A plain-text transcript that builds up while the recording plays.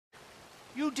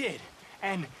You did.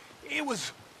 And it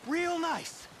was real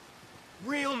nice.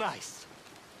 Real nice.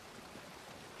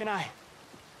 Can I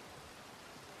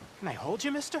hold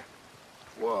you, mister?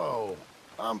 Whoa.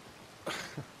 I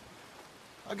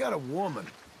got a woman.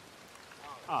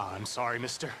 Ah, I'm sorry,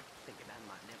 mister.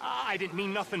 I didn't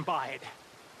mean nothing by it.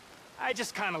 I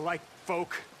just kind of like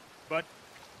folk, but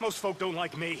most folk don't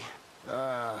like me.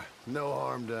 No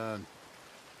harm done.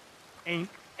 Ain't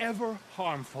ever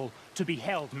harmful to be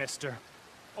held, mister.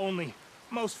 Only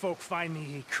most folk find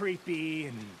me creepy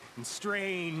and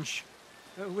strange,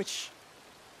 which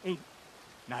ain't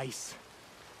nice.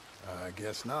 I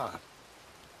guess not.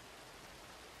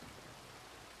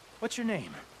 What's your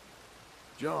name?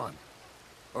 John.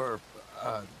 Or,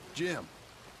 Jim.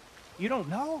 You don't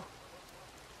know?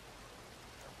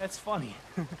 That's funny.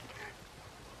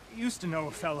 Used to know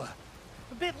a fella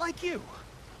a bit like you.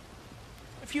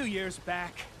 A few years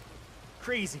back.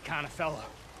 Crazy kind of fella.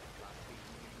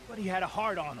 But he had a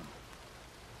heart on him.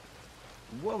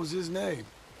 What was his name?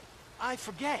 I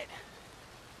forget.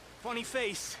 Funny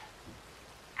face.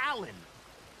 Alan.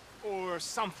 Or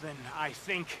something, I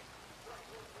think.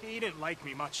 He didn't like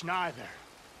me much neither.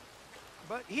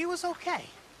 But he was okay.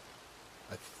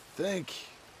 I think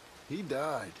he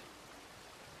died.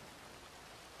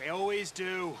 They always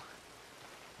do.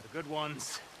 The good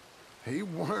ones. He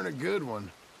weren't a good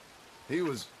one. He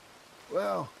was,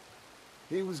 well,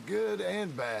 he was good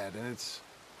and bad, and it's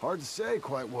hard to say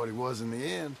quite what he was in the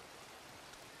end.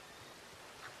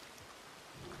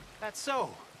 That's so.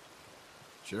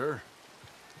 Sure.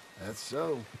 That's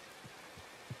so.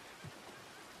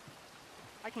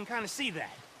 I can kind of see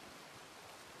that.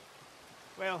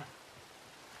 Well,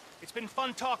 it's been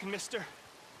fun talking, mister.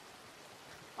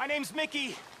 My name's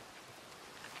Mickey.